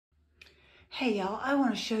Hey y'all, I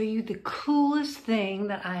want to show you the coolest thing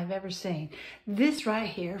that I've ever seen. This right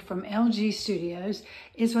here from LG Studios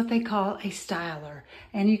is what they call a styler.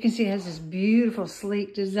 And you can see it has this beautiful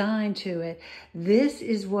sleek design to it. This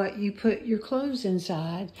is what you put your clothes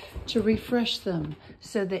inside to refresh them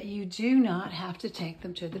so that you do not have to take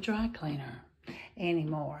them to the dry cleaner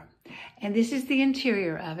anymore. And this is the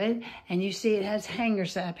interior of it, and you see it has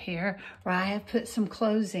hangers up here where I have put some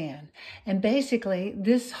clothes in. And basically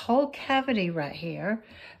this whole cavity right here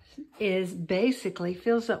is basically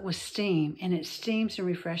fills up with steam, and it steams and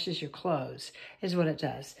refreshes your clothes is what it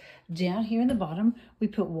does. Down here in the bottom we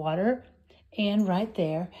put water, and right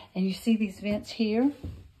there, and you see these vents here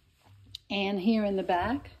and here in the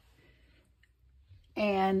back,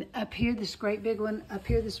 and up here this great big one up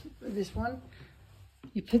here, this one.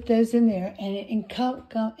 You put those in there, and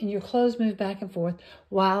your clothes move back and forth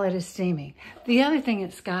while it is steaming. The other thing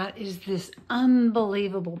it's got is this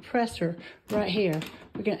unbelievable presser right here.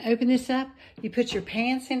 We're going to open this up. You put your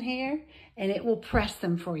pants in here, and it will press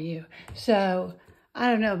them for you. So I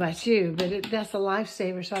don't know about you, but that's a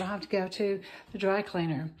lifesaver, so I don't have to go to the dry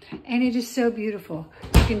cleaner. And it is so beautiful.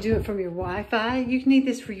 You can do it from your Wi-Fi. You need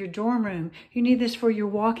this for your dorm room. You need this for your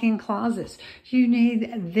walk-in closets. You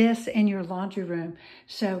need this in your laundry room.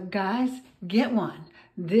 So guys, get one.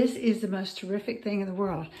 This is the most terrific thing in the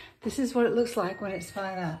world. This is what it looks like when it's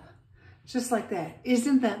fired up. Just like that.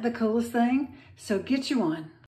 Isn't that the coolest thing? So get you one.